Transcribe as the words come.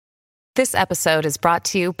This episode is brought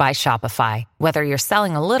to you by Shopify. Whether you're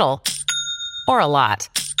selling a little or a lot,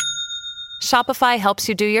 Shopify helps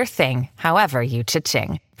you do your thing, however you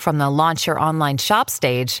cha-ching. From the launch your online shop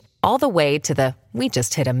stage, all the way to the we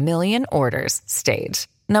just hit 1 million orders stage.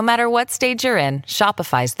 No matter what stage you're in,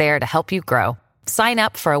 Shopify's there to help you grow. Sign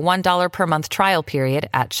up for a $1 per month trial period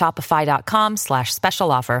at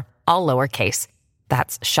shopify.com/special offer, all lowercase.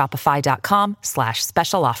 That's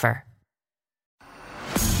shopify.com/special offer.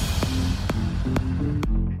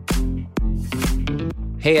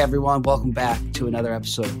 Hey everyone, welcome back to another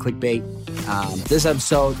episode of Clickbait. This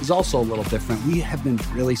episode is also a little different. We have been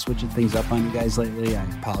really switching things up on you guys lately. I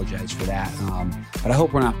apologize for that. But I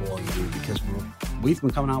hope we're not boring you because we've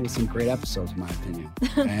been coming out with some great episodes, in my opinion.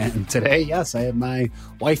 And today, yes, I have my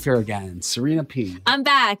wife here again, Serena P. I'm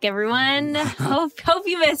back, everyone. Hope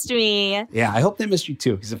you missed me. Yeah, I hope they missed you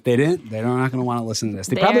too, because if they didn't, they're not going to want to listen to this.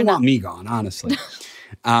 They probably want me gone, honestly.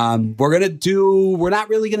 We're not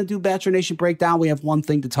really going to do Bachelor Nation breakdown. We have one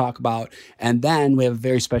thing to talk about. And then we have a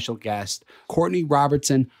very special guest, Courtney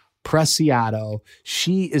Robertson Preciado.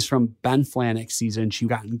 She is from Ben Flajnik's season. She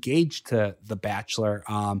got engaged to The Bachelor.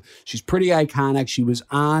 She's pretty iconic. She was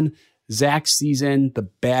on Zach's season, the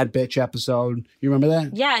Bad Bitch episode. You remember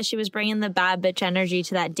that? Yeah, she was bringing the bad bitch energy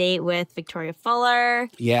to that date with Victoria Fuller.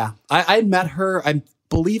 Yeah. I met her. I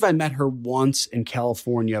believe I met her once in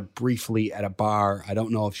California briefly at a bar. I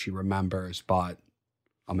don't know if she remembers, but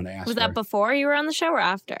I'm going to ask her. Was that before you were on the show or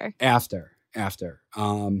after? After.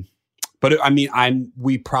 But it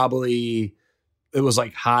was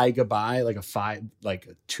like hi, goodbye, like a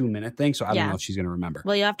 2-minute thing. So I don't know if she's going to remember.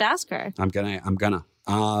 Well, you have to ask her. I'm gonna.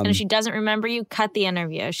 And if she doesn't remember you, cut the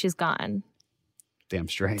interview. She's gone. Damn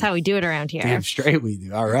straight. That's how we do it around here. Damn straight we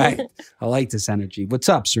do. All right. I like this energy. What's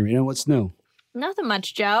up, Serena? What's new? Nothing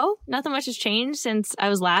much, Joe. Nothing much has changed since I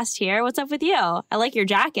was last here. What's up with you? I like your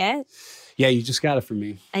jacket. Yeah, you just got it for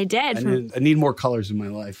me. I did. I need more colors in my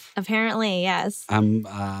life. Apparently, yes.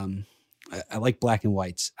 I like black and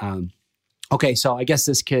whites. Okay, so I guess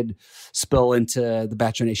this could spill into the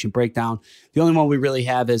Bachelor Nation breakdown. The only one we really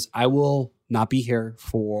have is I will not be here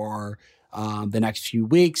for the next few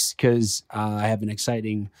weeks because I have an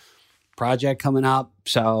exciting project coming up,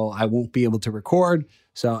 so I won't be able to record.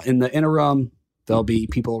 So in the interim, there'll be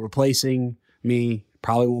people replacing me.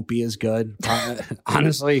 Probably won't be as good,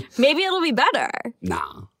 honestly. Maybe it'll be better.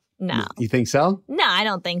 Nah. No. You think so? No, I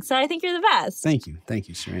don't think so. I think you're the best. Thank you. Thank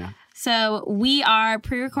you, Serena. So we are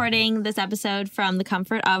pre-recording this episode from the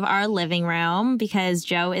comfort of our living room because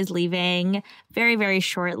Joe is leaving very, very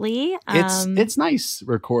shortly. It's nice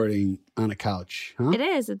recording on a couch, huh? It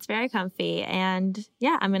is. It's very comfy. And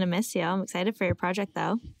yeah, I'm going to miss you. I'm excited for your project,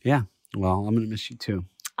 though. Yeah. Well, I'm going to miss you, too.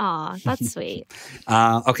 Aw, that's sweet.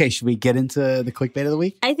 Okay, should we get into the clickbait of the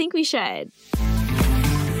week? I think we should.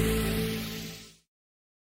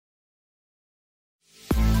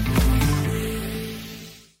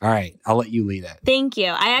 All right, I'll let you lead it. Thank you.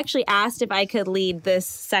 I actually asked if I could lead this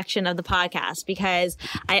section of the podcast because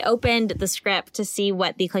I opened the script to see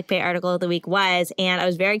what the clickbait article of the week was, and I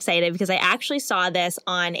was very excited because I actually saw this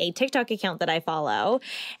on a TikTok account that I follow,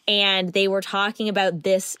 and they were talking about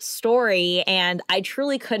this story, and I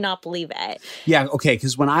truly could not believe it. Yeah, okay,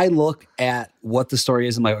 because when I look at what the story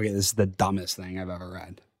is, I'm like, okay, this is the dumbest thing I've ever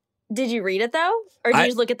read. Did you read it, though? Or did you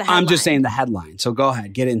just look at the headline? I'm just saying the headline. So go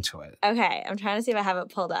ahead. Get into it. Okay. I'm trying to see if I have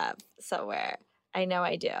it pulled up somewhere. I know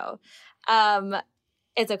I do.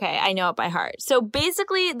 It's okay. I know it by heart. So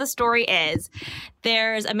basically, the story is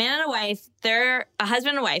there's a man and a wife. They're a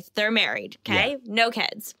husband and wife. They're married. Okay. Yeah. No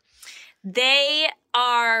kids. They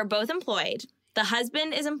are both employed. The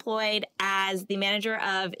husband is employed as the manager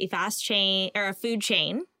of a fast chain or a food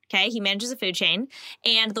chain. Okay. He manages a food chain.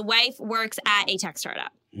 And the wife works at a tech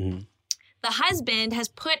startup. Mm-hmm. The husband has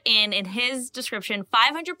put in his description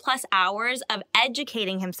 500 plus hours of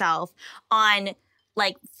educating himself on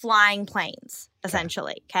like flying planes,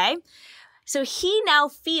 essentially. Okay. So he now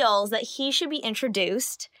feels that he should be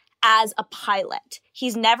introduced as a pilot.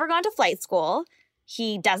 He's never gone to flight school.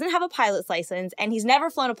 He doesn't have a pilot's license and he's never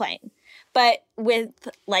flown a plane. But with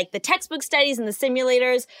like the textbook studies and the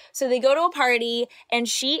simulators, so they go to a party and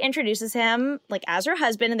she introduces him like as her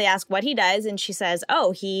husband and they ask what he does. And she says,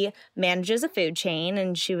 oh, he manages a food chain.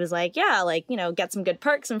 And she was like, yeah, like, you know, get some good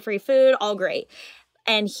perks, some free food, all great.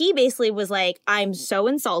 And he basically was like, I'm so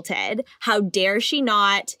insulted. How dare she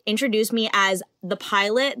not introduce me as the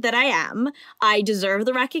pilot that I am? I deserve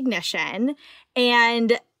the recognition.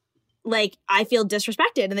 And like, I feel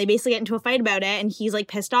disrespected. And they basically get into a fight about it. And he's like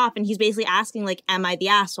pissed off. And he's basically asking like, am I the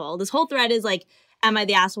asshole? This whole thread is like, am I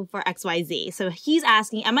the asshole for XYZ? So he's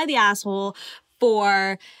asking, am I the asshole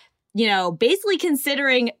for, you know, basically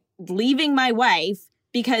considering leaving my wife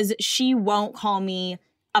because she won't call me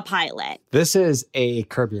a pilot. This is a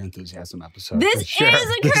Curb Your Enthusiasm episode. This is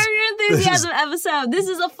a Curb Your Enthusiasm episode. This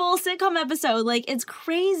is a full sitcom episode. Like, it's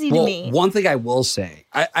crazy to me. One thing I will say,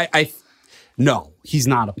 no, he's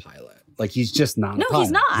not a pilot. Like, he's just not a pilot. No,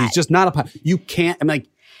 he's not. He's just not a pilot. You can't, I'm like,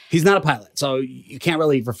 he's not a pilot. So you can't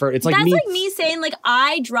really refer, it's like That's like me saying, like,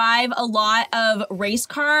 I drive a lot of race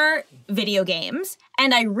car video games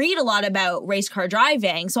and I read a lot about race car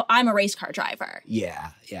driving. So I'm a race car driver.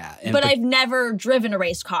 Yeah. But I've never driven a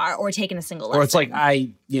race car or taken a single lesson. Or it's like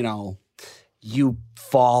you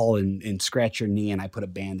fall and scratch your knee and I put a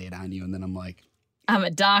Band-Aid on you and then I'm like, I'm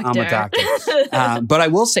a doctor. But I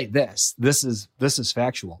will say this is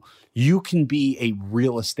factual. You can be a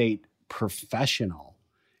real estate professional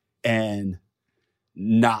and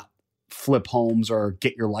not flip homes or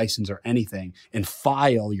get your license or anything and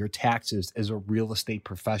file your taxes as a real estate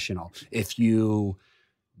professional if you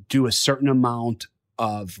do a certain amount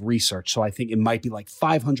of research. So I think it might be like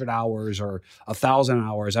 500 hours or 1,000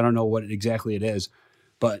 hours. I don't know what exactly it is,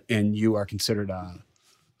 and you are considered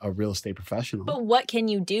a real estate professional. But what can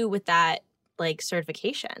you do with that, like,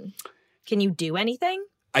 certification? Can you do anything?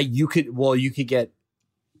 You could get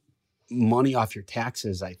money off your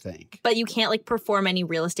taxes, I think. But you can't, like, perform any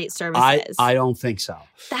real estate services. I don't think so.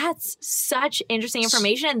 That's such interesting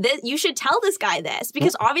information. You should tell this guy this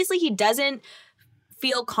because obviously he doesn't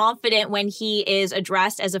feel confident when he is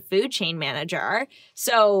addressed as a food chain manager.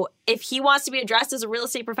 So if he wants to be addressed as a real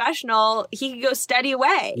estate professional, he could go study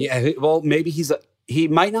away. Yeah, well, maybe he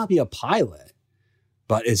might not be a pilot,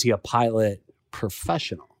 but is he a pilot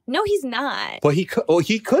professional? No, he's not. Well, he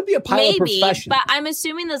could be a pilot professional. But I'm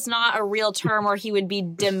assuming that's not a real term or he would be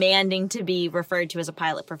demanding to be referred to as a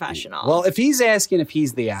pilot professional. Well, if he's asking if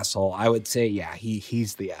he's the asshole, I would say, yeah,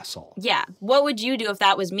 he's the asshole. Yeah. What would you do if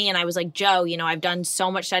that was me and I was like, Joe, I've done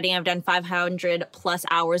so much studying. I've done 500 plus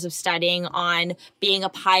hours of studying on being a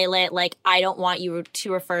pilot. Like, I don't want you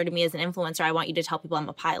to refer to me as an influencer. I want you to tell people I'm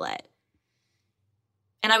a pilot.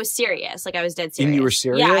 And I was serious. Like, I was dead serious. And you were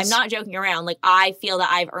serious? Yeah, I'm not joking around. Like, I feel that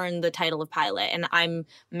I've earned the title of pilot, and I'm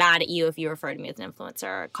mad at you if you refer to me as an influencer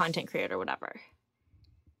or content creator or whatever.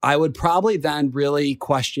 I would probably then really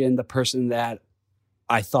question the person that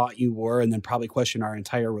I thought you were and then probably question our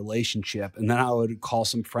entire relationship. And then I would call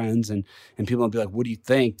some friends and people would be like, what do you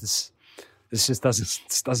think? This just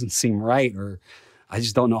doesn't seem right, or I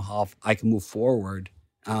just don't know how I can move forward.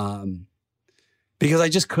 Because I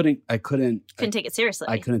just couldn't take it seriously.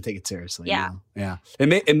 I couldn't take it seriously. Yeah. No.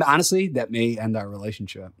 Yeah. And honestly, that may end our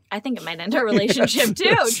relationship. I think it might end our relationship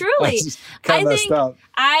too, truly.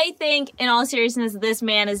 I think in all seriousness, this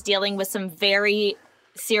man is dealing with some very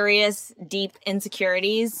serious, deep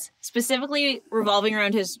insecurities, specifically revolving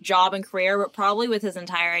around his job and career, but probably with his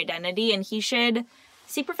entire identity. And he should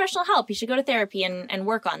seek professional help. He should go to therapy and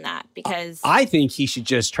work on that because I think he should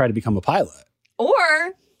just try to become a pilot.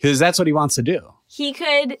 Or because that's what he wants to do. He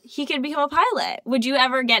could become a pilot. Would you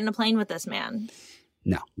ever get in a plane with this man?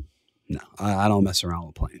 No. I don't mess around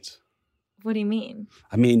with planes. What do you mean?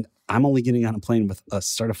 I mean, I'm only getting on a plane with a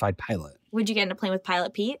certified pilot. Would you get in a plane with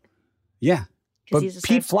Pilot Pete? Yeah. But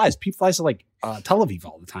Pete flies. Pete flies to like Tel Aviv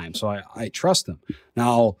all the time. So I trust him.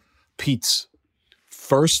 Now, Pete's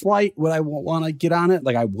first flight, would I want to get on it?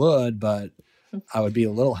 Like I would, but I would be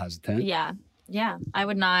a little hesitant. Yeah. Yeah, I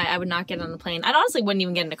would not get on the plane. I honestly wouldn't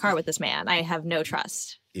even get in a car with this man. I have no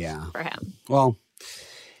trust for him. Well,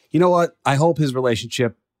 you know what? I hope his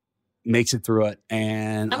relationship makes it through it.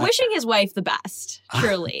 And I'm wishing his wife the best,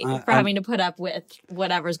 truly, for having to put up with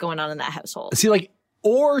whatever's going on in that household. See, like,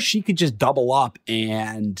 or she could just double up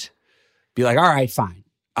and be like, all right, fine.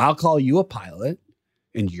 I'll call you a pilot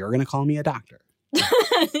and you're going to call me a doctor.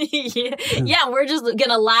 Yeah, we're just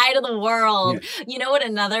gonna lie to the world. Yeah. You know what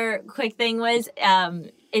another quick thing was?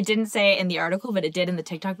 It didn't say it in the article, but it did in the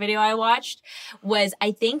TikTok video I watched, was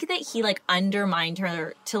I think that he like undermined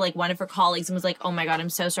her to like one of her colleagues and was like, oh my God, I'm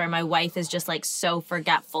so sorry. My wife is just like so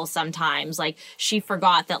forgetful sometimes. Like she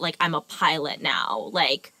forgot that like I'm a pilot now.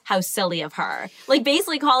 Like how silly of her. Like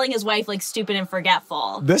basically calling his wife like stupid and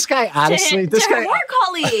forgetful. This guy honestly, to her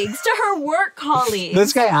work colleagues.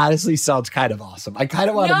 This guy honestly sounds kind of awesome. I kind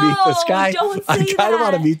of want to meet this guy. I kind of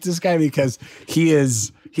want to meet this guy because he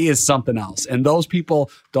is something else. And those people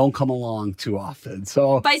don't come along too often.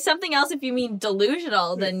 So by something else, if you mean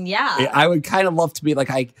delusional, then yeah. I would kind of love to be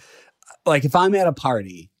like if I'm at a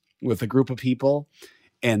party with a group of people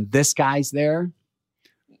and this guy's there,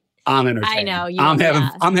 I'm entertained. I know.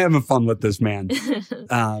 I'm having fun with this man. He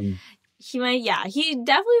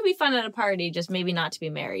definitely would be fun at a party, just maybe not to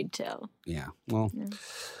be married to. Yeah. Well,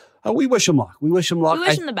 We wish him luck. We wish him luck. We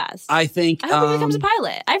wish him the best. I think. I hope he becomes a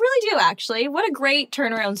pilot. I really do, actually. What a great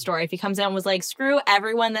turnaround story if he comes out and was like, screw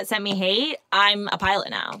everyone that sent me hate. I'm a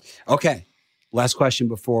pilot now. Okay. Last question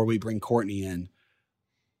before we bring Courtney in.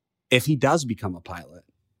 If he does become a pilot,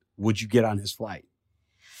 would you get on his flight?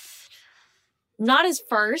 Not his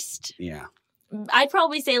first. Yeah. I'd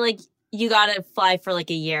probably say, like, you gotta fly for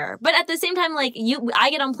like a year. But at the same time, like,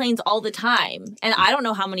 I get on planes all the time. And I don't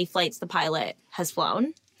know how many flights the pilot has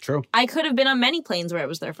flown. True. I could have been on many planes where it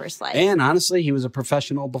was their first flight. And honestly, he was a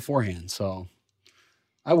professional beforehand, so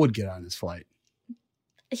I would get on his flight.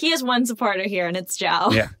 He has one supporter here, and it's Joe.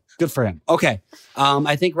 Yeah, good for him. Okay,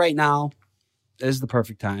 I think right now is the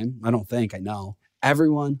perfect time. I don't think, I know.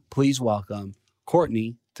 Everyone, please welcome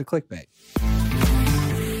Courtney to Clickbait.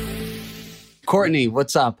 Courtney,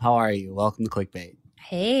 what's up? How are you? Welcome to Clickbait.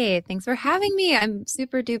 Hey, thanks for having me. I'm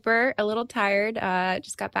super duper, a little tired.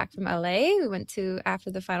 Just got back from LA. We went to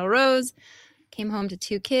After the Final Rose, came home to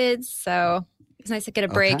 2 kids. So it's nice to get a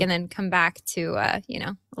break and then come back to, a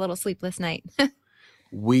little sleepless night.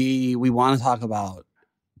 We want to talk about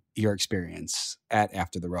your experience at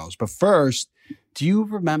After the Rose. But first, do you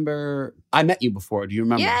remember? I met you before. Do you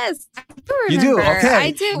remember? Yes, I do remember. You do? Okay.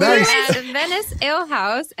 I do. Nice. We were at the Venice Ale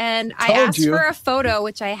House, and I asked for a photo,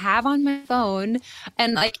 which I have on my phone.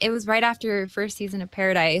 And like, it was right after first season of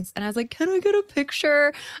Paradise. And I was like, can I get a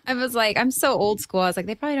picture? I was like, I'm so old school. I was like,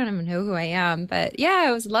 they probably don't even know who I am. But yeah,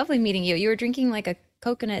 it was lovely meeting you. You were drinking like a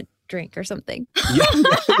coconut drink or something.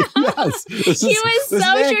 Yes. He was so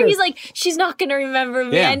sure. He's like, she's not going to remember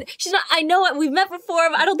me. Yeah. And she's not, I know what we've met before,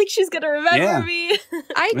 but I don't think she's going to remember me.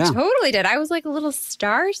 I totally did. I was like a little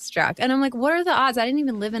starstruck. And I'm like, what are the odds? I didn't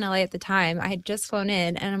even live in LA at the time. I had just flown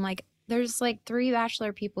in and I'm like, there's like 3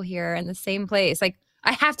 Bachelor people here in the same place. Like,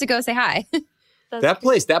 I have to go say hi.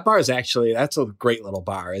 That bar is actually, that's a great little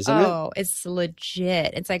bar, isn't it? Oh, it's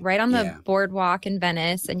legit. It's like right on the boardwalk in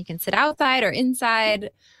Venice and you can sit outside or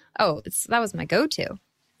inside. Oh, that was my go-to.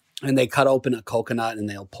 And they cut open a coconut and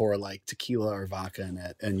they'll pour like tequila or vodka in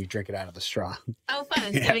it and you drink it out of the straw. Oh,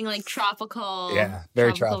 fun. It's giving like tropical,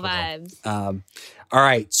 very tropical vibes. All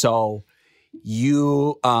right. So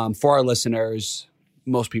you, for our listeners,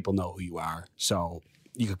 most people know who you are. So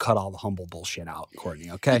you could cut all the humble bullshit out,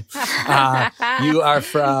 Courtney, okay? You are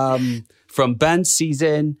from Ben's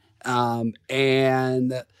season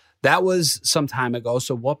and that was some time ago.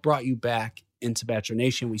 So what brought you back into Bachelor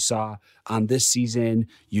Nation? We saw on this season,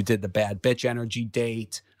 you did the bad bitch energy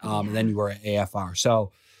date, and then you were at AFR.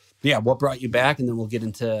 So, yeah, what brought you back? And then we'll get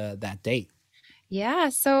into that date. Yeah.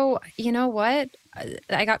 So, you know what?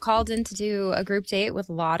 I got called in to do a group date with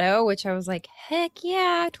Lotto, which I was like, heck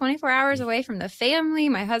yeah, 24 hours away from the family.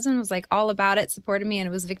 My husband was like all about it, supported me. And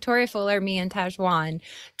it was Victoria Fuller, me, and Tajwan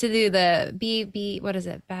to do the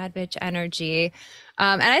bad bitch energy.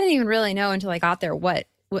 And I didn't even really know until I got there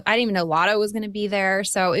I didn't even know Lotto was going to be there.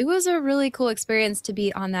 So it was a really cool experience to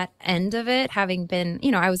be on that end of it, having been,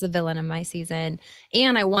 I was a villain in my season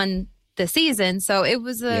and I won the season. So it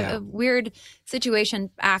was a weird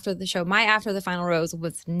situation after the show. My After the Final Rose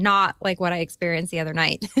was not like what I experienced the other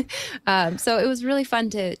night. So it was really fun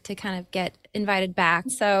to kind of get invited back.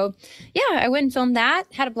 So yeah, I went and filmed that,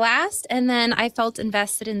 had a blast. And then I felt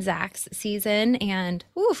invested in Zach's season and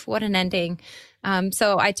oof, what an ending.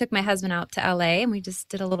 So I took my husband out to LA and we just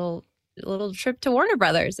did a little trip to Warner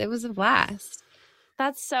Brothers. It was a blast.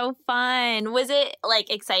 That's so fun. Was it like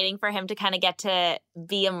exciting for him to kind of get to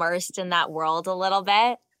be immersed in that world a little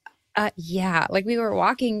bit? Yeah. Like we were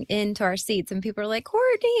walking into our seats and people were like,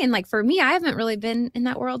 Courtney. And like for me, I haven't really been in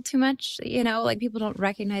that world too much. Like people don't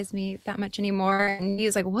recognize me that much anymore. And he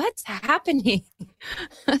was like, what's happening?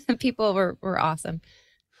 People were awesome.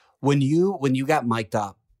 When you got mic'd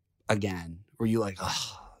up again, were you like,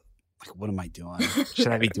 oh, like, what am I doing? Should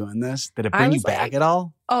I be doing this? Did it bring you back at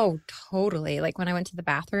all? Oh, totally. Like when I went to the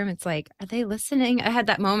bathroom, it's like, are they listening? I had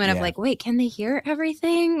that moment of like, wait, can they hear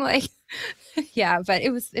everything? Like, yeah, but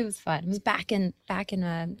it was fun. It was back in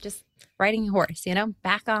just riding a horse,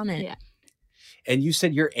 back on it. Yeah. And you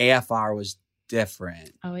said your AFR was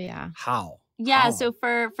different. Oh yeah. How? Yeah. How? So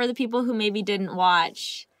for the people who maybe didn't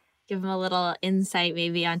watch, give them a little insight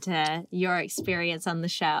maybe onto your experience on the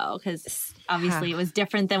show, because obviously it was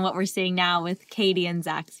different than what we're seeing now with Katie and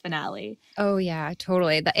Zach's finale. Oh yeah,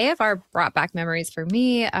 totally. The AFR brought back memories for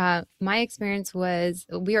me. My experience was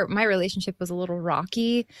my relationship was a little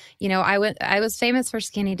rocky. I was famous for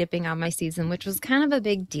skinny dipping on my season, which was kind of a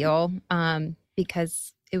big deal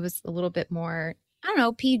because it was a little bit more, I don't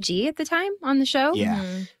know, PG at the time on the show. Yeah.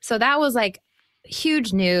 Mm-hmm. So that was like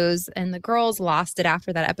huge news, and the girls lost it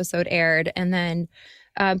after that episode aired. And then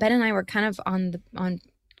Ben and I were kind of on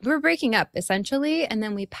we were breaking up essentially. And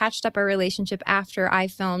then we patched up our relationship after I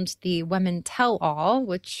filmed the Women Tell All,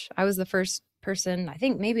 which I was the first person, I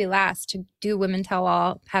think maybe last, to do Women Tell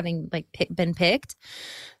All, having like been picked.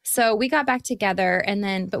 So we got back together, and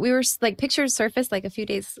then, but we were like, pictures surfaced like a few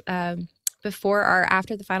days before or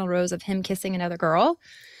after the final rose of him kissing another girl.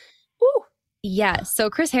 Ooh. Yeah.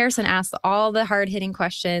 So Chris Harrison asked all the hard hitting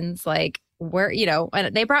questions, like where, you know,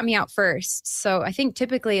 and they brought me out first. So I think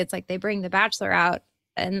typically it's like they bring the Bachelor out.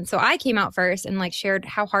 And so I came out first and like shared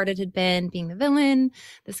how hard it had been being the villain,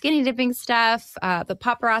 the skinny dipping stuff, the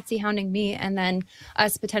paparazzi hounding me, and then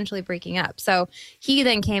us potentially breaking up. So he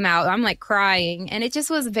then came out. I'm like crying, and it just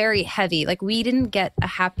was very heavy. Like we didn't get a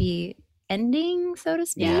happy ending, so to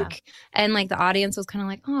speak. Yeah. And like the audience was kind of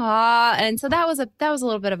like, "Aw," and so that was a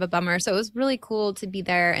little bit of a bummer. So it was really cool to be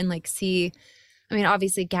there and like see. I mean,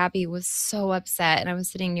 obviously, Gabby was so upset, and I was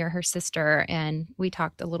sitting near her sister, and we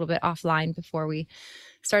talked a little bit offline before we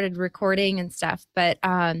started recording and stuff. But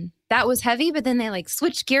that was heavy. But then they like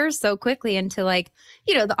switched gears so quickly into like,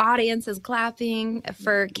 you know, the audience is clapping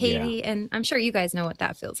for Katie, and I'm sure you guys know what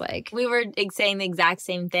that feels like. We were saying the exact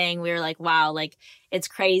same thing. We were like, wow, like it's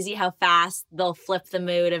crazy how fast they'll flip the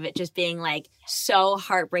mood of it just being like so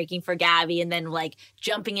heartbreaking for Gabby, and then like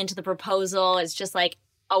jumping into the proposal. It's just like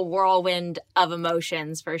a whirlwind of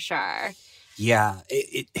emotions for sure. Yeah.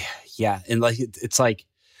 And like, it's like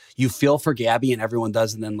you feel for Gabby and everyone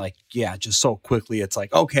does. And then like, just so quickly, it's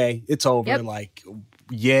like, okay, it's over. Yep. Like,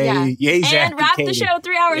 yay, Zach and wrap Katie. The show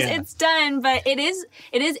 3 hours. Yeah. It's done. But it is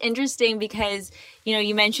interesting because, you know,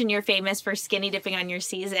 you mentioned you're famous for skinny dipping on your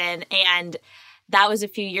season, and that was a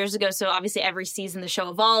few years ago. So obviously every season the show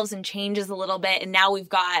evolves and changes a little bit. And now we've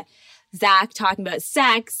got Zach talking about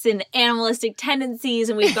sex and animalistic tendencies,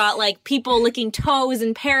 and we've got like people licking toes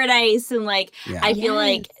in paradise, and like I feel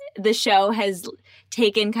like the show has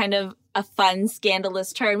taken kind of a fun,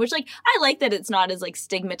 scandalous turn, which like I like that it's not as like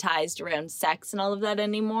stigmatized around sex and all of that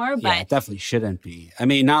anymore. But it definitely shouldn't be. I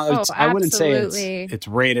mean, now I wouldn't say it's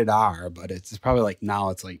rated R, but it's probably like now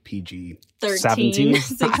it's like PG 17.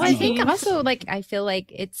 Well, I think also like I feel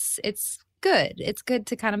like it's good. It's good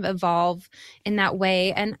to kind of evolve in that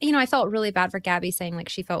way. And, you know, I felt really bad for Gabby saying like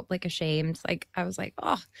she felt like ashamed. Like I was like,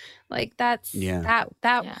 oh, like that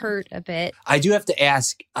hurt a bit. I do have to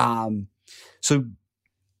ask, so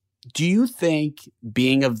do you think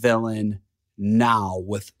being a villain now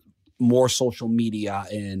with more social media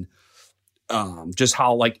and just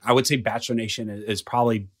how like I would say Bachelor Nation is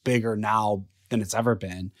probably bigger now than it's ever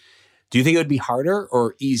been, do you think it would be harder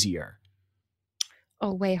or easier?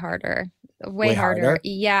 Oh, way harder. Way harder.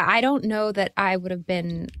 Yeah, I don't know that I would have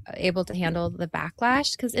been able to handle the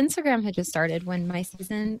backlash because Instagram had just started when my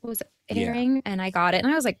season was airing, and I got it.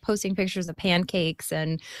 And I was like posting pictures of pancakes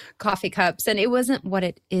and coffee cups, and it wasn't what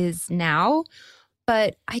it is now.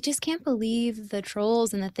 But I just can't believe the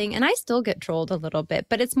trolls and the thing. And I still get trolled a little bit,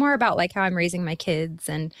 but it's more about like how I'm raising my kids.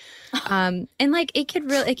 And like it could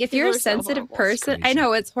really, like if you're a sensitive person, I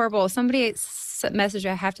know it's horrible. Somebody message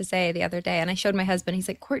I have to say the other day, and I showed my husband. He's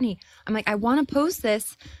like, Courtney, I'm like, I want to post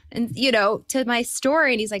this and you know to my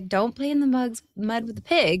story, and he's like, don't play in the mud with the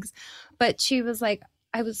pigs. But she was like,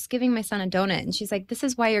 I was giving my son a donut, and she's like, this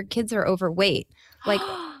is why your kids are overweight. Like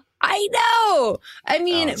I know. I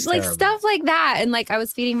mean, like terrible. Stuff like that. And like I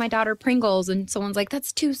was feeding my daughter Pringles, and someone's like,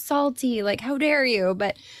 that's too salty. Like, how dare you?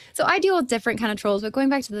 But so I deal with different kind of trolls. But going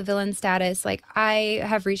back to the villain status, like I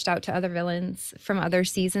have reached out to other villains from other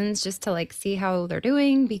seasons just to like see how they're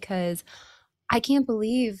doing, because I can't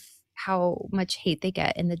believe how much hate they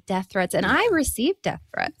get and the death threats. And I received death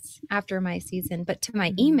threats after my season, but to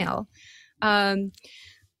my email. But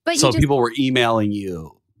so people were emailing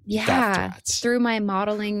you. Yeah, through my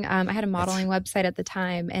modeling. I had a modeling website at the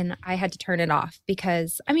time, and I had to turn it off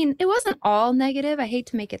because, I mean, it wasn't all negative. I hate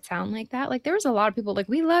to make it sound like that. Like there was a lot of people like,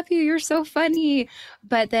 we love you, you're so funny.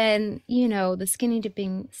 But then, you know, the skinny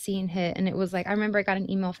dipping scene hit, and it was like, I remember I got an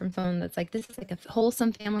email from someone that's like, this is like a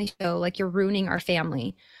wholesome family show. Like you're ruining our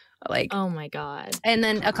family. Like, oh my God. And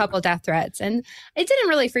then a couple of death threats. And it didn't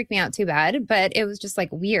really freak me out too bad, but it was just like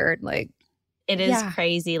weird. Like it is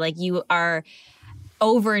crazy. Like you are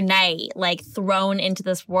overnight like thrown into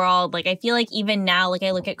this world. Like I feel like even now, like I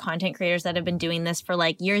look at content creators that have been doing this for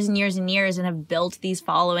like years and years and years and have built these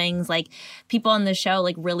followings, like people on the show,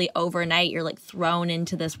 like really overnight you're like thrown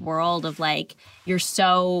into this world of like you're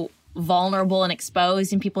so vulnerable and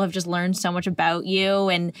exposed, and people have just learned so much about you,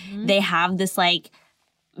 and they have this like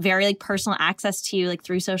very like personal access to you like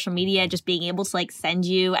through social media, just being able to like send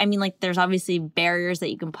you, I mean like there's obviously barriers that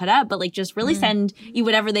you can put up, but like just really send you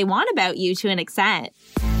whatever they want about you to an extent.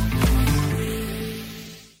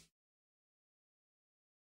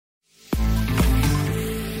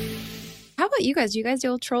 about you guys? Do you guys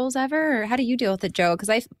deal with trolls ever? Or how do you deal with it, Joe?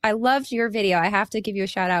 Because I loved your video. I have to give you a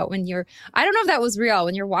shout out when I don't know if that was real,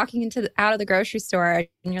 when you're walking out of the grocery store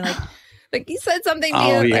and you're like you said something to you.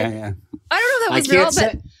 Oh, yeah, like, yeah. I don't know if that was real,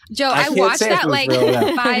 but Joe, I watched that like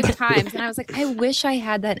real, 5 times and I was like, I wish I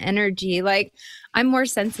had that energy. Like, I'm more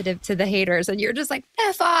sensitive to the haters and you're just like,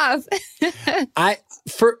 F off.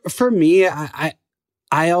 For me, I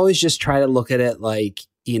always just try to look at it like,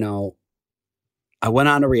 you know, I went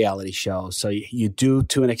on a reality show, so you do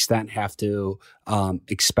to an extent have to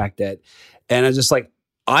expect it. And I just like,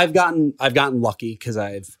 I've gotten lucky because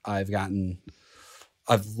I've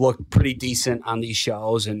looked pretty decent on these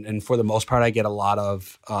shows, and for the most part, I get a lot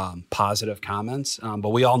of positive comments. But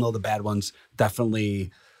we all know the bad ones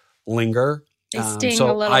definitely linger. They sting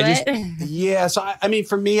a little bit. Yeah. So I mean,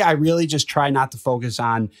 for me, I really just try not to focus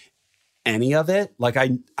on any of it. Like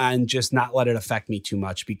and just not let it affect me too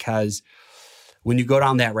much, because when you go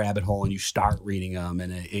down that rabbit hole and you start reading them,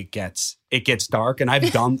 and it gets dark. And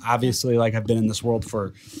I've done, obviously, like I've been in this world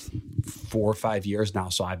for 4 or 5 years now,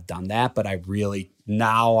 so I've done that. But I've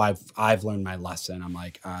learned my lesson. I'm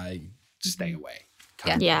like, I stay away.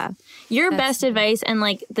 Yeah. Your best advice, and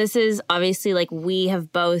like this is obviously like we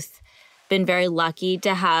have both been very lucky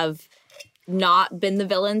to have not been the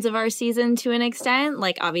villains of our season to an extent.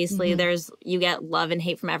 Like obviously you get love and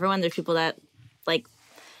hate from everyone. There's people that like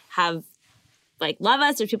have like love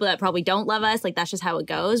us. There's people that probably don't love us. Like that's just how it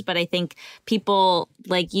goes. But I think people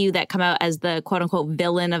like you that come out as the quote unquote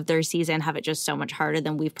villain of their season have it just so much harder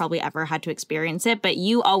than we've probably ever had to experience it. But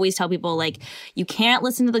you always tell people like you can't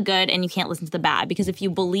listen to the good and you can't listen to the bad, because if you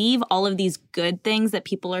believe all of these good things that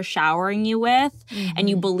people are showering you with and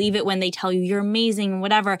you believe it when they tell you you're amazing and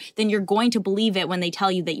whatever, then you're going to believe it when they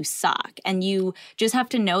tell you that you suck. And you just have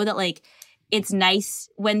to know that like it's nice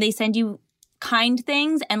when they send you kind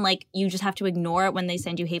things, and like you just have to ignore it when they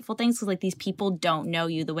send you hateful things, because like these people don't know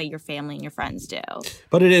you the way your family and your friends do.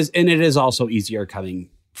 But it is also easier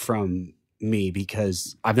coming from me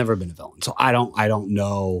because I've never been a villain, so I don't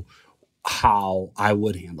know how I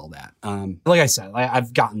would handle that. Like I said,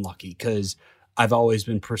 I've gotten lucky because I've always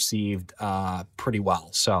been perceived pretty well,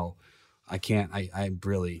 so I can't. I'm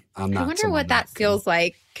not. I wonder what that feels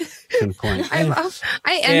like. I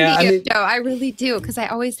Yeah, envy you, Joe. I really do, because I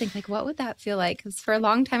always think like, what would that feel like? Because for a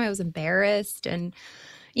long time I was embarrassed, and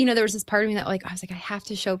you know, there was this part of me that like I was like, I have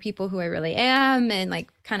to show people who I really am and like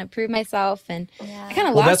kind of prove myself, and I kind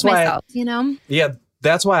of lost myself. You know? Yeah,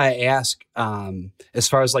 that's why I ask. As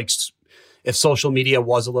far as like, if social media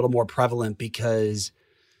was a little more prevalent, because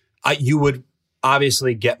you would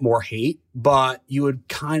obviously get more hate, but you'd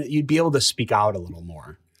be able to speak out a little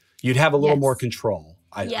more. You'd have a little more control.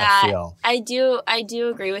 I feel. I do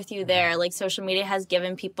agree with you there. Like social media has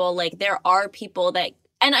given people, like there are people that,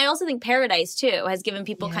 and I also think Paradise too has given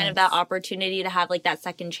people kind of that opportunity to have like that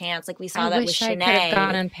second chance. Like we saw that with Shanae. I could have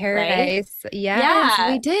gone on Paradise. Right?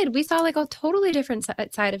 Yes, we did. We saw like a totally different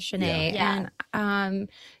side of Shanae. Yeah. And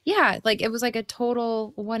like it was like a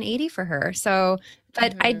total 180 for her. So,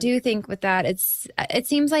 but I do think with that, it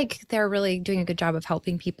seems like they're really doing a good job of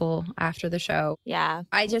helping people after the show. Yeah.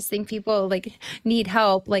 I just think people like need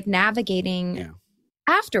help like navigating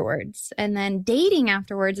afterwards, and then dating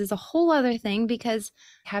afterwards is a whole other thing, because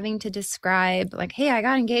having to describe like, hey, I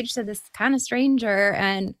got engaged to this kind of stranger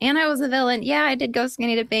and I was a villain. Yeah, I did go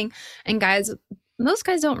skinny dipping. And most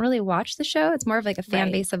guys don't really watch the show. It's more of like a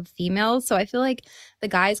fan base of females. So I feel like the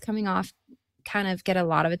guys coming off kind of get a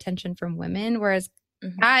lot of attention from women, whereas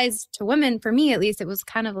guys to women, for me at least, it was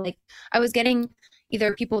kind of like I was getting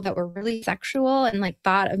either people that were really sexual and like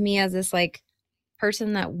thought of me as this like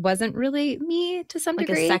person that wasn't really me to some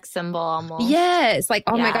degree. Like a sex symbol almost. Yes. Like,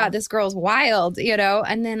 oh my God, this girl's wild, you know?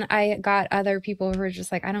 And then I got other people who were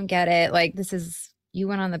just like, I don't get it. Like, you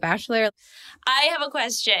went on The Bachelor. I have a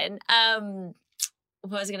question.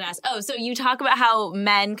 What was I going to ask? Oh, so you talk about how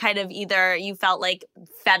men kind of either you felt like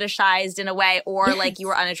fetishized in a way, or like you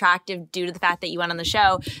were unattractive due to the fact that you went on the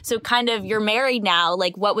show. So kind of you're married now.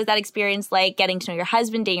 Like what was that experience like, getting to know your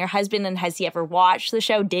husband, dating your husband, and has he ever watched the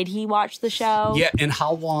show? Did he watch the show? Yeah. And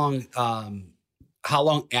how long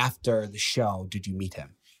after the show did you meet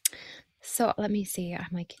him? So let me see. I'm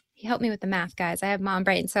like, he helped me with the math, guys. I have mom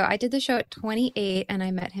brain. So I did the show at 28 and I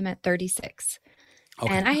met him at 36.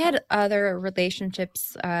 Okay. And I had other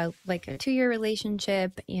relationships, like a 2-year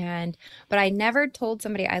relationship, but I never told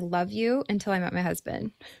somebody I love you until I met my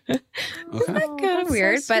husband. Okay. Kind of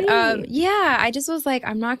weird, so but I just was like,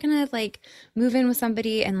 I'm not gonna like move in with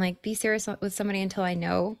somebody and like be serious with somebody until I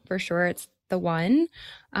know for sure it's the one.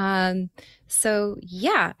 So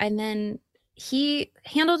yeah, and then he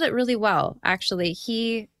handled it really well. Actually,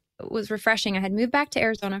 he was refreshing. I had moved back to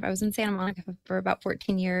Arizona. I was in Santa Monica for about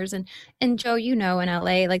 14 years. And Joe, you know, in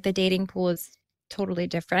LA, like the dating pool is totally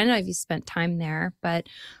different. I don't know if you spent time there, but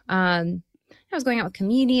I was going out with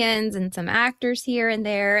comedians and some actors here and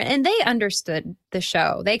there, and they understood the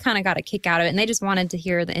show. They kind of got a kick out of it, and they just wanted to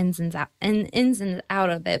hear the ins and out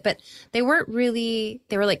of it. But they weren't really,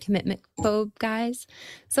 they were like commitment phobe guys.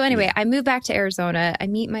 So anyway, I moved back to Arizona. I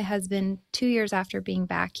meet my husband 2 years after being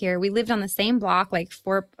back here. We lived on the same block, like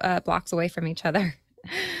 4 blocks away from each other.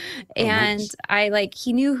 And nice.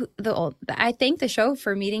 He knew I thank the show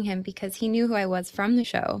for meeting him because he knew who I was from the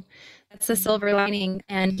show. That's the silver lining.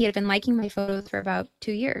 And he had been liking my photos for about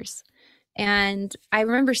 2 years. And I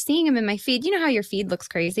remember seeing him in my feed. You know how your feed looks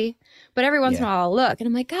crazy? But every once in a while I'll look and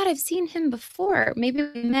I'm like, God, I've seen him before. Maybe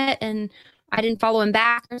we met and I didn't follow him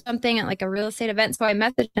back or something at like a real estate event. So I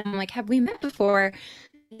messaged him. I'm like, have we met before?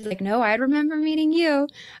 He's like, no, I remember meeting you.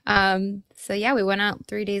 So yeah, we went out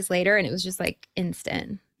 3 days later and it was just like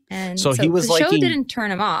instant. And so he was the show didn't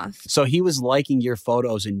turn him off. So he was liking your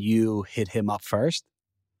photos and you hit him up first?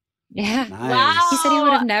 Yeah. Nice. Wow. He said he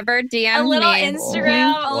would have never DM'd me. A little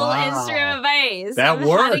Instagram advice. That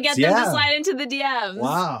works. How to get them to slide into the DMs.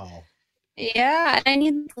 Wow. Yeah. And I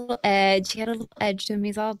need a little edge. He had a little edge to him.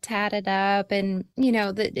 He's all tatted up. And, you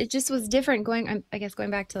know, it just was different going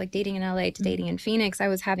back to like dating in LA to dating in Phoenix. I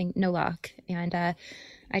was having no luck. And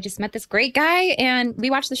I just met this great guy and we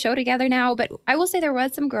watch the show together now. But I will say there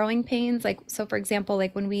was some growing pains. Like, so for example,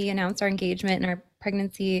 like when we announced our engagement and our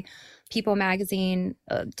pregnancy, People magazine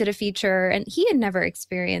did a feature and he had never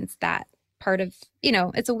experienced that part of, you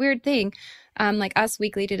know, it's a weird thing. Like Us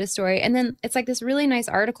Weekly did a story and then it's like this really nice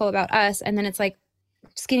article about us. And then it's like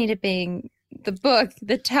Skinny Dipping, the book,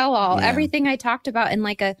 the tell-all, everything I talked about in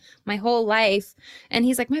like my whole life. And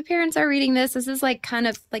he's like, my parents are reading this. This is like kind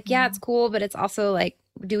of like, yeah, it's cool, but it's also like,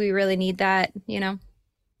 do we really need that? You know?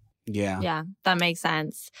 Yeah. Yeah, that makes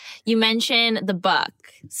sense. You mentioned the book.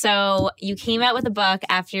 So you came out with a book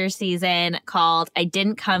after your season called I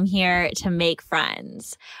Didn't Come Here to Make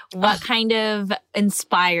Friends. What kind of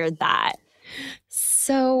inspired that?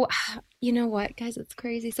 So, you know what, guys, it's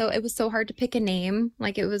crazy. So it was so hard to pick a name.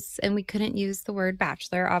 Like it was, and we couldn't use the word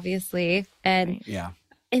bachelor, obviously. And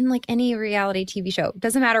in like any reality TV show,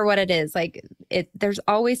 doesn't matter what it is, like there's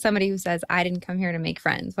always somebody who says, I didn't come here to make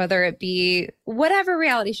friends, whether it be whatever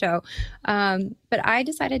reality show. But I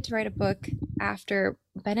decided to write a book after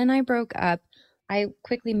Ben and I broke up. I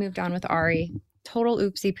quickly moved on with Ari. Total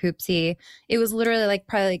oopsie poopsie. It was literally like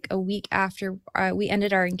probably like a week after we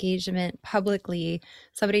ended our engagement publicly.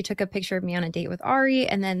 Somebody took a picture of me on a date with Ari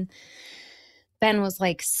and then Ben was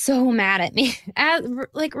like so mad at me,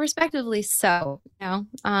 like respectively so, you know?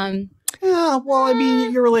 Yeah, well, I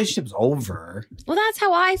mean, your relationship's over. Well, that's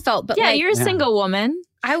how I felt. But yeah, like, you're a single woman.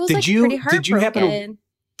 I was pretty heartbroken.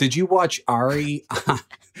 Did you watch Ari?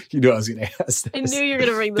 You know I was going to ask this. I knew you were going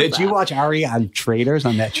to bring this up. Did you watch Ari on Traitors,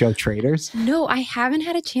 on that show Traitors? No, I haven't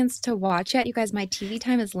had a chance to watch yet. You guys, my TV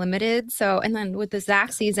time is limited. So, and then with the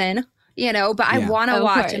Zach season, you know, but I want to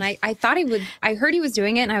watch. And I thought he would, I heard he was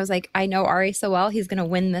doing it and I was like, I know Ari so well, he's going to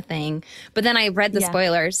win the thing. But then I read the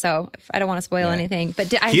spoilers, so I don't want to spoil anything.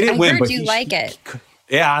 But I heard you like it.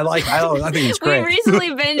 Yeah, I think it's great. We recently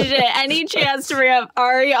binged it. Any chance to bring up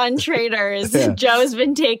Ari on Traitors, Joe's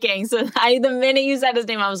been taking. So the minute you said his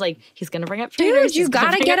name, I was like, he's going to bring up Traitors. Dude, you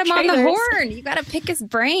got to get him on the horn. You got to pick his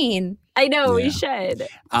brain. I know, we should.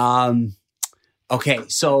 Okay,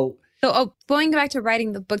 so going back to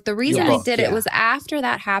writing the book, the reason I did it was after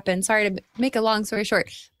that happened. Sorry to make a long story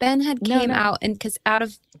short. Ben had came out and because out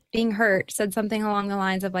of being hurt, said something along the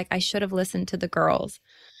lines of like, I should have listened to the girls.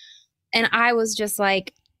 And I was just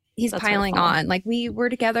like, he's piling on. Like we were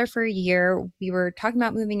together for a year. We were talking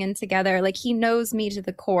about moving in together. Like he knows me to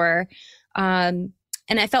the core. And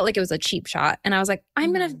I felt like it was a cheap shot. And I was like,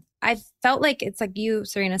 I felt like it's like you,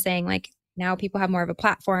 Serena, saying like, now people have more of a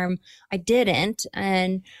platform. I didn't.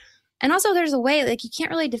 And also there's a way, like you can't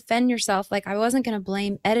really defend yourself. Like I wasn't going to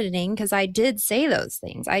blame editing because I did say those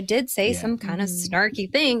things. I did say some kind of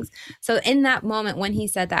snarky things. So in that moment when he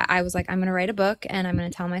said that, I was like, I'm going to write a book and I'm going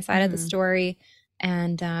to tell my side of the story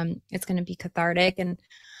and it's going to be cathartic. And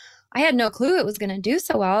I had no clue it was going to do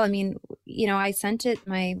so well. I mean, you know, I sent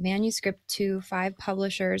my manuscript to 5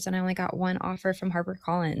 publishers and I only got 1 offer from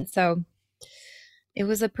HarperCollins. So it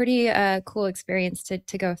was a pretty cool experience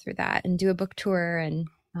to go through that and do a book tour and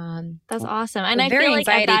that's awesome. And I very feel like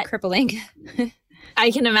anxiety crippling.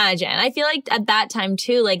 I can imagine. I feel like at that time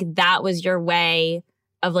too, like that was your way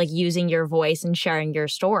of like using your voice and sharing your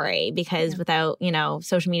story because without, you know,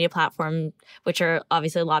 social media platforms, which are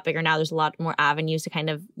obviously a lot bigger now, there's a lot more avenues to kind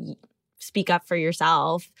of speak up for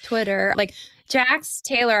yourself. Twitter, like Jax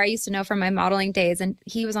Taylor, I used to know from my modeling days, and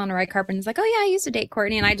he was on the red carpet and he's like, oh yeah, I used to date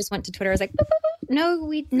Courtney. And I just went to Twitter. I was like, boop, boop, boop. No,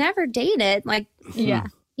 we never dated. Like, Yeah.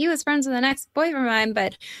 he was friends with an ex-boyfriend of mine,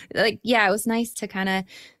 but like, yeah, it was nice to kind of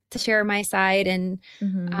to share my side. And,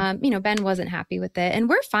 Ben wasn't happy with it. And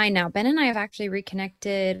we're fine now. Ben and I have actually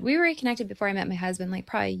reconnected. We were reconnected before I met my husband, like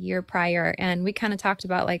probably a year prior. And we kind of talked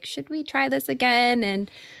about like, should we try this again? And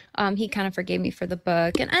he kind of forgave me for the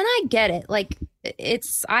book. And I get it. Like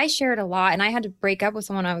I shared a lot and I had to break up with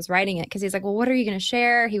someone I was writing it because he's like, well, what are you going to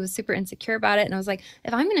share? He was super insecure about it. And I was like,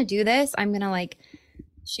 if I'm going to do this, I'm going to like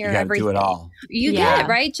share everything. Do it all. You get it,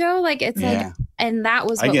 right, Joe? Like it's like, and that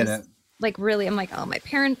was what I get was, it. like really, I'm like, oh,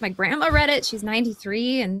 my grandma read it. She's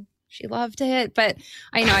 93 and she loved it. But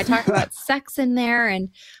I talk about sex in there. And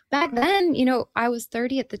back then, I was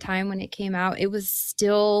 30 at the time when it came out. It was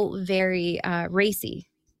still very racy.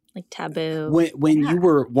 Like taboo. When you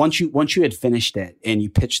were once you had finished it and you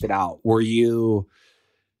pitched it out, were you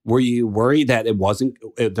worried that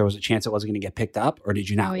there was a chance it wasn't going to get picked up, or did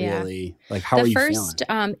you not really like? How are you feeling? The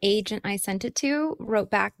first agent I sent it to wrote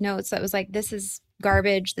back notes that was like, "This is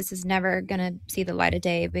garbage. This is never going to see the light of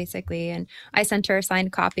day," basically. And I sent her a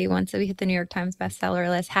signed copy once we hit the New York Times bestseller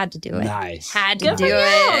list. Had to do it. Nice. Had to Good do for it.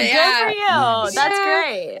 You. Yeah. Good for you. Nice. That's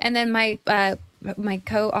great. And then my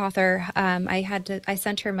co-author, I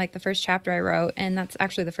sent her like the first chapter I wrote, and that's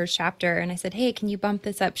actually the first chapter. And I said, hey, can you bump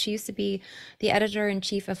this up? She used to be the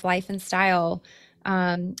editor-in-chief of Life and Style.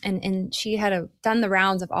 And she had done the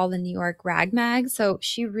rounds of all the New York rag mags. So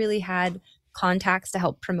she really had contacts to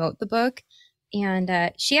help promote the book.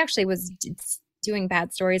 And she actually was doing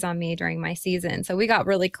bad stories on me during my season. So we got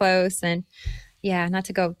really close, and yeah, not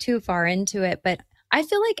to go too far into it, but I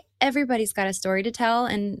feel like everybody's got a story to tell.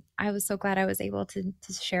 And I was so glad I was able to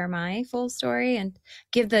share my full story and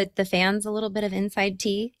give the fans a little bit of inside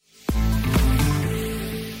tea.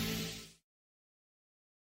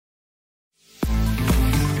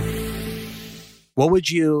 What would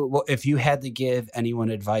if you had to give anyone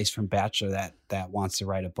advice from Bachelor that wants to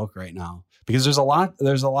write a book right now? Because there's a lot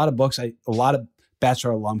of books. A lot of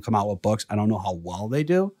Bachelor alum come out with books. I don't know how well they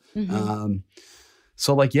do. Mm-hmm.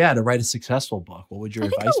 So to write a successful book, what would your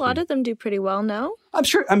advice be? I think a lot of them do pretty well, no?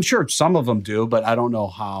 I'm sure some of them do, but I don't know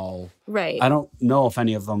how. Right. I don't know if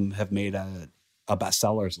any of them have made a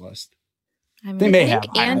bestsellers list. I mean, they may have.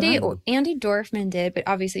 Andy Dorfman did, but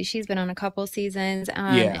obviously she's been on a couple seasons.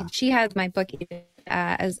 And she has my book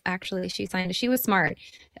as actually she signed it. She was smart.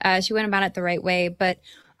 She went about it the right way. But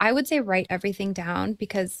I would say write everything down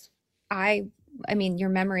because I mean, your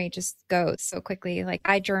memory just goes so quickly. Like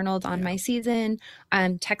I journaled on my season,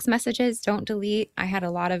 text messages, don't delete. I had a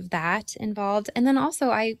lot of that involved. And then also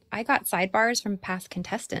I got sidebars from past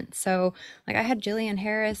contestants. So like I had Jillian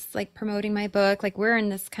Harris, like promoting my book. Like we're in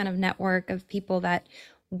this kind of network of people that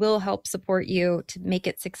will help support you to make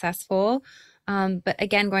it successful. But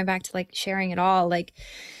again, going back to like sharing it all, like,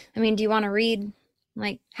 I mean, do you want to read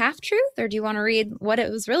like half truth, or do you want to read what it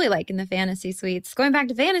was really like in the fantasy suites? Going back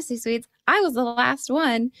to fantasy suites, I was the last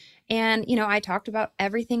one. And, I talked about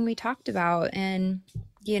everything we talked about. And,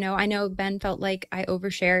 I know Ben felt like I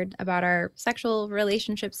overshared about our sexual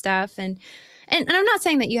relationship stuff. And I'm not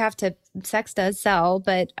saying that sex does sell,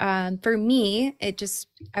 but for me,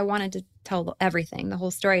 I wanted to tell everything, the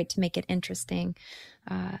whole story to make it interesting.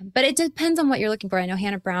 But it depends on what you're looking for. I know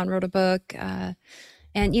Hannah Brown wrote a book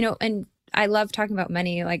and I love talking about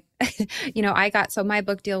money. Like, so my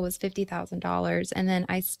book deal was $50,000 and then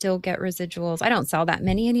I still get residuals. I don't sell that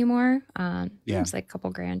many anymore. It's like a couple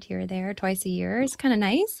grand here or there twice a year. It's kind of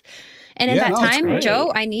nice. And at that time,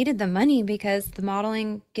 Joe, I needed the money because the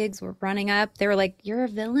modeling gigs were running up. They were like, you're a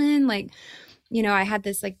villain. Like, I had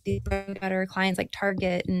these better clients like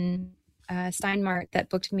Target and Steinmart that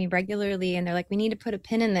booked me regularly. And they're like, we need to put a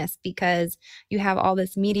pin in this because you have all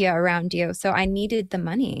this media around you. So I needed the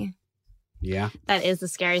money. Yeah. That is the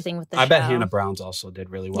scary thing with the show. I bet Hannah Brown's also did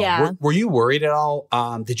really well. Yeah. Were you worried at all?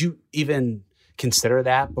 Did you even consider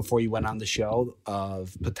that before you went on the show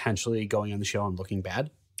of potentially going on the show and looking bad?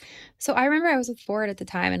 So I remember I was with Ford at the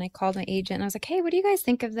time and I called my agent and I was like, hey, what do you guys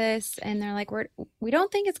think of this? And they're like, we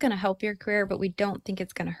don't think it's going to help your career, but we don't think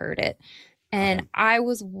it's going to hurt it. And I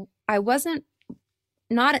wasn't,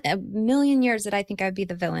 not a million years did I think I'd be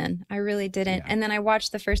the villain. I really didn't. Yeah. And then I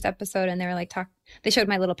watched the first episode and they were like, they showed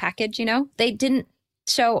my little package, they didn't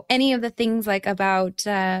show any of the things like about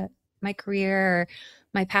my career or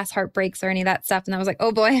my past heartbreaks or any of that stuff. And I was like,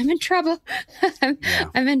 oh boy, I'm in trouble.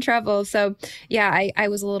 I'm in trouble. So yeah, I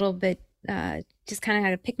was a little bit, just kind of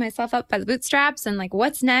had to pick myself up by the bootstraps and like,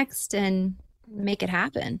 what's next and make it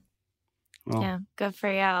happen. Well, yeah. Good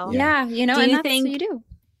for you. Yeah. And that's what you do.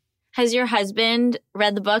 Has your husband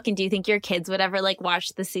read the book, and do you think your kids would ever like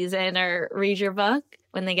watch the season or read your book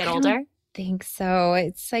when they get older? Think so.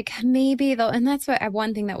 It's like maybe though, and that's what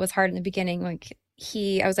one thing that was hard in the beginning. Like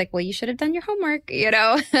I was like, well, you should have done your homework,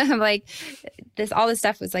 I'm like, all this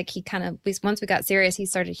stuff was like, he kind of, once we got serious, he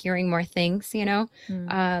started hearing more things,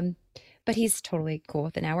 but he's totally cool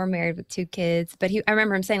with it now. We're married with 2 kids, but I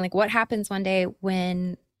remember him saying like, what happens one day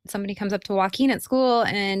when somebody comes up to Joaquin at school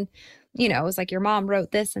and, it was like, your mom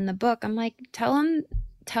wrote this in the book. I'm like, tell him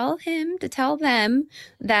to tell them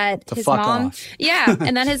that his mom off. Yeah,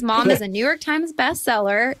 and that his mom is a New York Times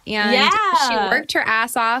bestseller and she worked her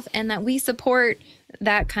ass off, and that we support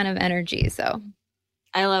that kind of energy. So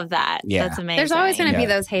I love that. Yeah. That's amazing. There's always going to be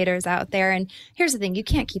those haters out there, and here's the thing, you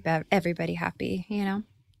can't keep everybody happy,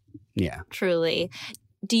 Yeah. Truly.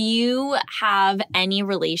 Do you have any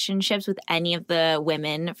relationships with any of the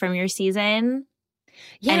women from your season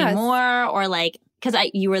anymore? Or like, because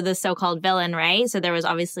you were the so-called villain, right? So there was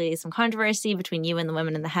obviously some controversy between you and the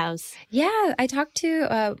women in the house. Yeah, I talked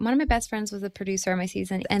to one of my best friends was a producer on my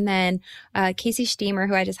season, and then Casey Steamer,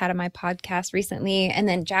 who I just had on my podcast recently, and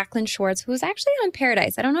then Jacqueline Schwartz, who was actually on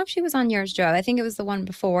Paradise. I don't know if she was on yours, Joe. I think it was the one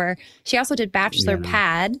before. She also did Bachelor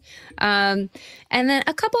Pad. And then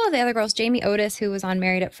a couple of the other girls, Jamie Otis, who was on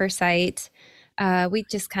Married at First Sight. We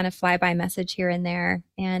just kind of fly by message here and there,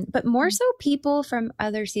 but more so people from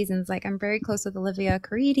other seasons. Like I'm very close with Olivia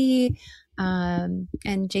Caridi, and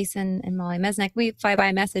Jason and Molly Mesnick. We fly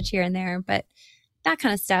by message here and there, but that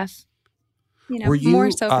kind of stuff, more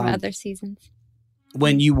so from other seasons.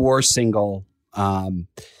 When you were single,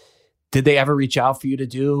 did they ever reach out for you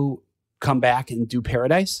to come back and do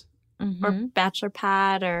Paradise? Or Bachelor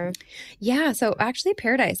Pad or... Yeah, so actually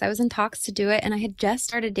Paradise. I was in talks to do it, and I had just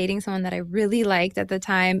started dating someone that I really liked at the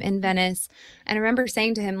time in Venice. And I remember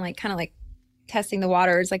saying to him, like, kind of like testing the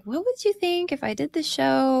waters, like, what would you think if I did the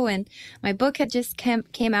show? And my book had just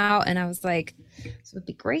came out, and I was like, this would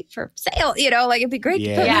be great for sale, like it'd be great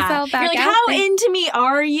to put myself back You're like, out how there. into me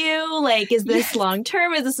are you? Like, is this long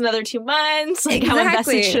term? Is this another 2 months? Like, how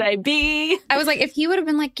invested should I be? I was like, if he would have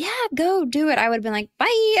been like, yeah, go do it, I would have been like, bye.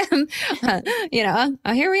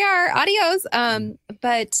 Here we are, adios.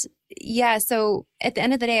 But yeah, so at the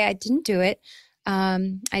end of the day, I didn't do it.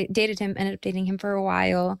 I dated him, ended up dating him for a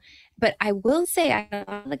while. But I will say, I had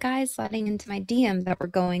a lot of the guys sliding into my DMs that were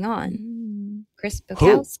going on. Chris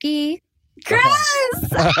Bukowski. Chris!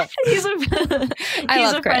 He's a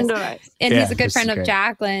friend of ours. And he's a good friend of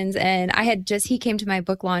Jacqueline's. And he came to my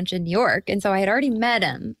book launch in New York. And so I had already met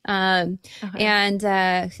him. And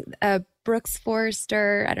Brooks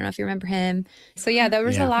Forrester, I don't know if you remember him. So yeah, there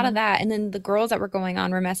was a lot of that. And then the girls that were going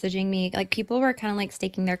on were messaging me. Like people were kind of like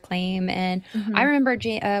staking their claim. And I remember,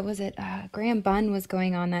 Graham Bunn was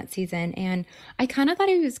going on that season. And I kind of thought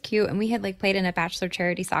he was cute. And we had like played in a bachelor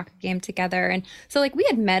charity soccer game together. And so like we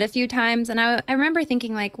had met a few times. And I remember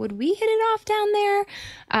thinking like, would we hit it off down there?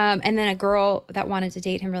 And then a girl that wanted to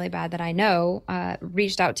date him really bad that I know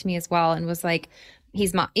reached out to me as well and was like,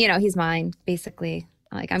 he's mine, basically.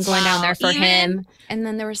 Like, I'm going down there for him. And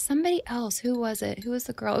then there was somebody else. Who was it? Who was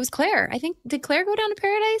the girl? It was Claire. I think, did Claire go down to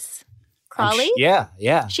Paradise? Crawley?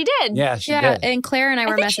 Yeah. She did. Yeah, she did. And Claire and I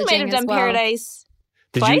were messaging as well. She might have done Paradise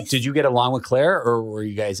twice. Did you get along with Claire, or were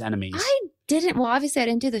you guys enemies? I didn't. Well, obviously I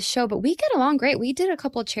didn't do the show, but we get along great. We did a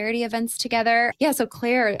couple of charity events together. Yeah, so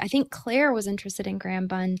I think Claire was interested in Graham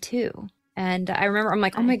Bunn too. And I remember, I'm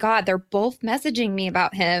like, oh my God, they're both messaging me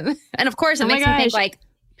about him. And of course, it makes me think like,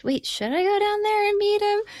 wait, should I go down there and meet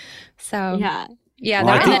him? So yeah. Well,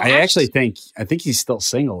 I think he's still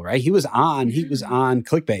single, right? He was on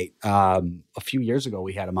Clickbait a few years ago.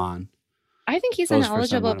 We had him on. I think he's an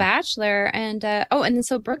eligible bachelor, and and then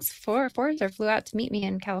so Brooks Forrester flew out to meet me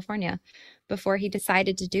in California before he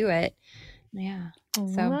decided to do it. Yeah.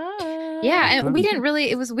 So and we didn't really.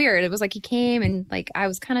 It was weird. It was like he came and like I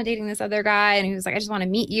was kind of dating this other guy, and he was like, I just want to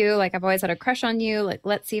meet you. Like I've always had a crush on you. Like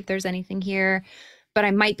let's see if there's anything here. But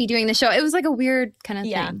I might be doing the show. It was like a weird kind of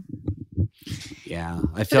thing. Yeah,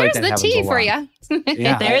 I feel like that happens a lot. There's the tea for you.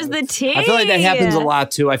 Yeah, there's the tea. I feel like that happens a lot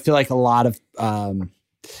too. I feel like a lot of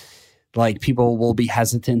like people will be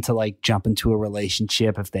hesitant to like jump into a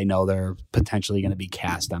relationship if they know they're potentially going to be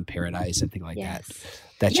cast on Paradise. I think like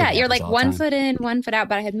that. You're like one foot in, 1 foot out.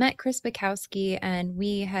 But I had met Chris Bukowski and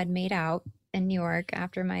we had made out in New York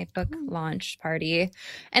after my book launch party.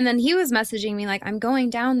 And then he was messaging me like, I'm going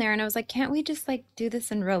down there. And I was like, can't we just like do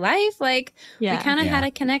this in real life? Like we kind of had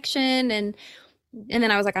a connection. And And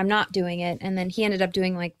then I was like, I'm not doing it. And then he ended up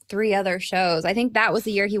doing like 3 other shows. I think that was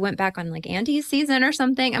the year he went back on like Andy's season or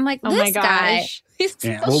something. I'm like, Oh this my guy, gosh.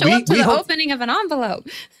 he'll show up to the opening of an envelope.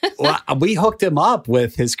 Well, we hooked him up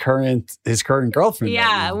with his current girlfriend.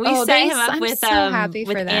 Yeah, right we set him up I'm with so happy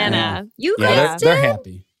with for that. Anna. You now. guys did? They're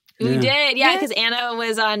happy. We did, Yeah. because Anna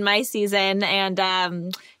was on my season,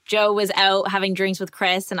 and Joe was out having drinks with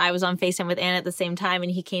Chris, and I was on FaceTime with Anna at the same time,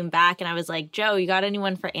 and he came back, and I was like, Joe, you got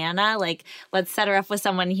anyone for Anna? Like, let's set her up with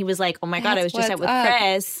someone. And he was like, oh my God, I was just out with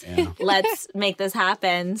Chris. Yeah. Let's make this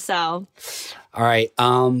happen. So. All right.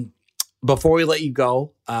 Before we let you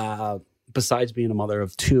go, besides being a mother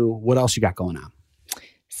of 2, what else you got going on?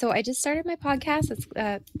 So I just started my podcast. It's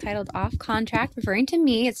titled Off Contract, referring to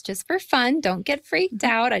me. It's just for fun. Don't get freaked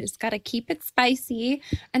out. I just got to keep it spicy.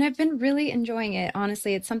 And I've been really enjoying it.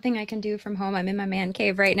 Honestly, it's something I can do from home. I'm in my man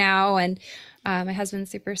cave right now, and my husband's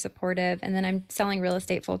super supportive. And then I'm selling real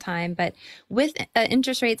estate full time. But with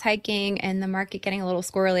interest rates hiking and the market getting a little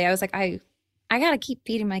squirrely, I was like, I got to keep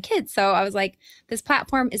feeding my kids. So I was like, this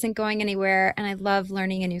platform isn't going anywhere. And I love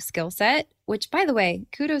learning a new skill set, which, by the way,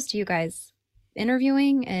 kudos to you guys.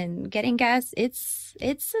 Interviewing and getting guests, it's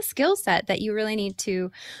a skill set that you really need to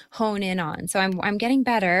hone in on. So I'm getting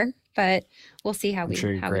better, but we'll see how I'm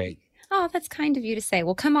sure you're great. Oh, that's kind of you to say.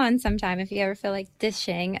 Well, come on sometime if you ever feel like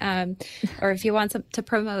dishing, or if you want to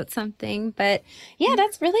promote something. But yeah,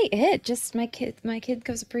 that's really it. Just my kid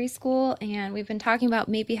goes to preschool, and we've been talking about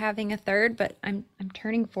maybe having a third. But I'm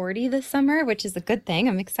turning 40 this summer, which is a good thing.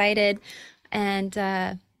 I'm excited, and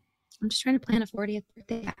I'm just trying to plan a 40th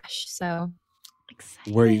birthday bash. So.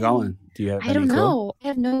 Excited. Where are you going? Do you have I don't know. I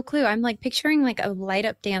have no clue. I'm like picturing like a light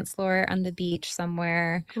up dance floor on the beach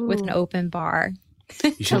somewhere with an open bar.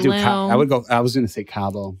 You should do. I was going to say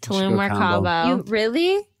Cabo. Tulum or Cabo. You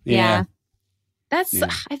really? Yeah. That's.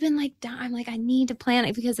 I've been like, I'm like, I need to plan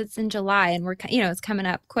it because it's in July and we're, it's coming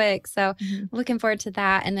up quick. So looking forward to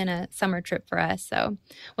that, and then a summer trip for us. So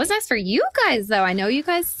what's next for you guys though? I know you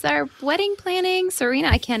guys are wedding planning. Serena,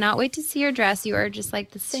 I cannot wait to see your dress. You are just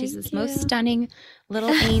like this. She's this most stunning little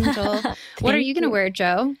angel. What are you going to wear,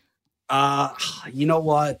 Joe? You know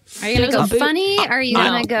what? Are you going to go funny? Or are you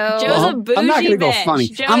going to go? Joe's a bougie I'm not going to go bitch. funny.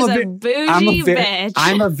 Joe's a bougie bitch.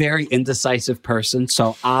 I'm a very indecisive person,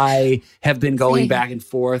 so I have been going back and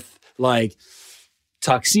forth, like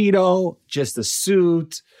tuxedo, just a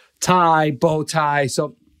suit, tie, bow tie.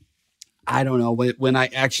 So I don't know when I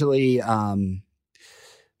actually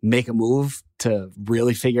make a move to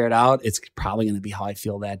really figure it out, it's probably going to be how I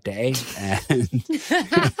feel that day. And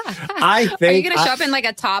I think, are you going to show up in like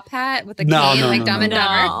a top hat with a cane, like Dumb and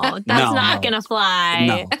Dumber? No, that's not going to fly.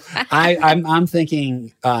 No, I'm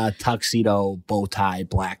thinking tuxedo, bow tie,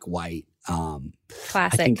 black, white. Classic. I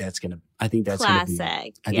think that's gonna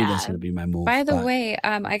be my move. By the way,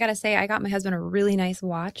 I gotta say, I got my husband a really nice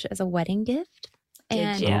watch as a wedding gift.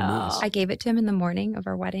 And I gave it to him in the morning of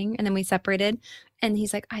our wedding, and then we separated. And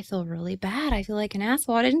he's like, I feel really bad. I feel like an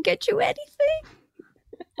asshole. I didn't get you anything.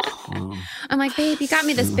 I'm like, babe, you got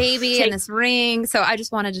me this baby and this ring. So I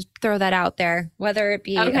just wanted to throw that out there, whether it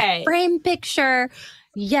be a frame picture.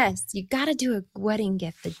 Yes, you got to do a wedding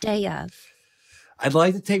gift the day of. I'd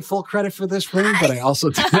like to take full credit for this ring, but I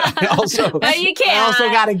also but you can't. I also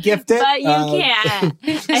got to gift it. But you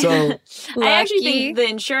can't. So I actually think the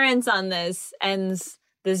insurance on this ends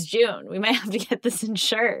this June. We might have to get this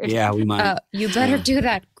insured. Yeah, we might. You better do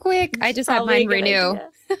that quick. I just had mine renew.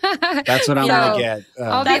 That's what I'm going to get.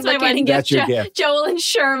 That's my wedding gift. That's your gift. Joe will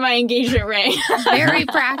insure my engagement ring. Very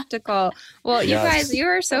practical. Well, you guys, you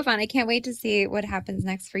are so fun. I can't wait to see what happens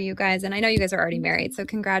next for you guys. And I know you guys are already married, so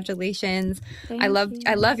congratulations. I love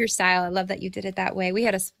your style. I love that you did it that way. We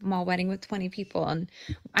had a small wedding with 20 people, and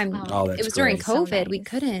it was during COVID. So nice. We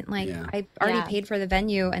couldn't. I already paid for the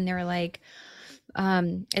venue, and they were like,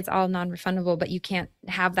 it's all non-refundable, but you can't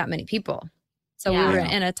have that many people. So we were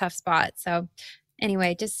in a tough spot. So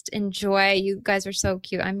anyway, just enjoy. You guys are so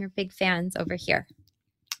cute. I'm your big fans over here.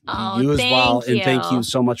 Oh, you as well. You. And thank you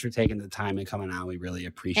so much for taking the time and coming on. We really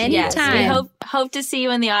appreciate it. Yes, we hope to see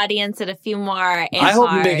you in the audience at a few more AFRs. I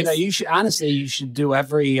hope you make it. You should do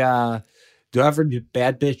every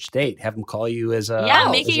bad bitch date. Have them call you as a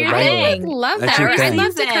make it your thing. I love that. I'd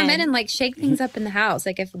love to come in and shake things up in the house.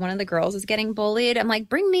 Like if one of the girls is getting bullied, I'm like,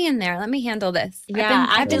 bring me in there. Let me handle this. Yeah,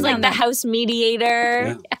 act as like the house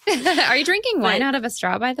mediator. Yeah. Are you drinking wine out of a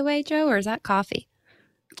straw, by the way, Joe, or is that coffee?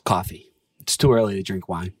 Coffee. It's too early to drink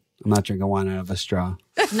wine. I'm not drinking wine out of a straw.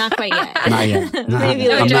 Not quite yet. Not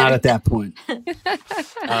yet. I'm not at that point.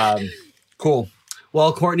 Cool.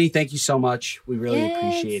 Well, Courtney, thank you so much. We really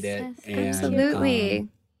appreciate it. And, absolutely.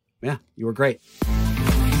 You were great.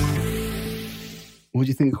 What did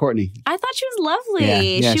you think of Courtney? I thought she she was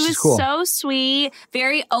lovely. Yeah, she was cool. so sweet,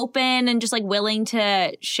 very open, and just like willing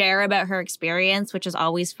to share about her experience, which is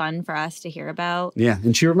always fun for us to hear about. Yeah,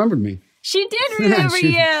 and she remembered me. She did remember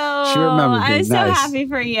you. She remembered me. I was so Nice. happy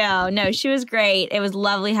for you. No, she was great. It was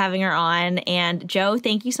lovely having her on. And Joe,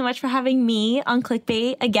 thank you so much for having me on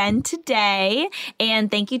Clickbait again today.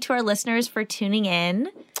 And thank you to our listeners for tuning in.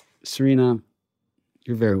 Serena,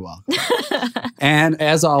 you're very welcome. And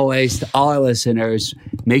as always, to all our listeners,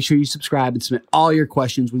 make sure you subscribe and submit all your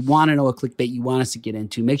questions. We want to know what clickbait you want us to get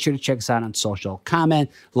into. Make sure to check us out on social.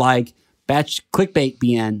 Comment, like, Clickbait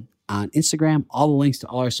BN on Instagram. All the links to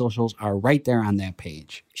all our socials are right there on that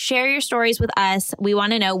page. Share your stories with us. We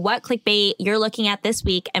want to know what clickbait you're looking at this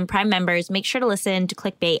week. And Prime members, make sure to listen to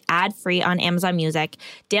Clickbait ad-free on Amazon Music.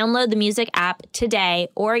 Download the music app today,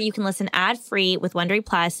 or you can listen ad-free with Wondery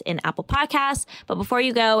Plus in Apple Podcasts. But before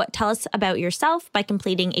you go, tell us about yourself by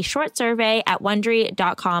completing a short survey at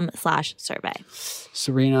Wondery.com/survey.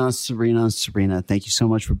 Serena, thank you so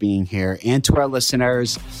much for being here. And to our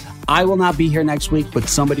listeners, I will not be here next week, but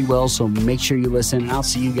somebody will. So make sure you listen. I'll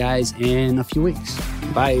see you guys in a few weeks.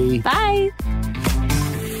 Bye. Bye.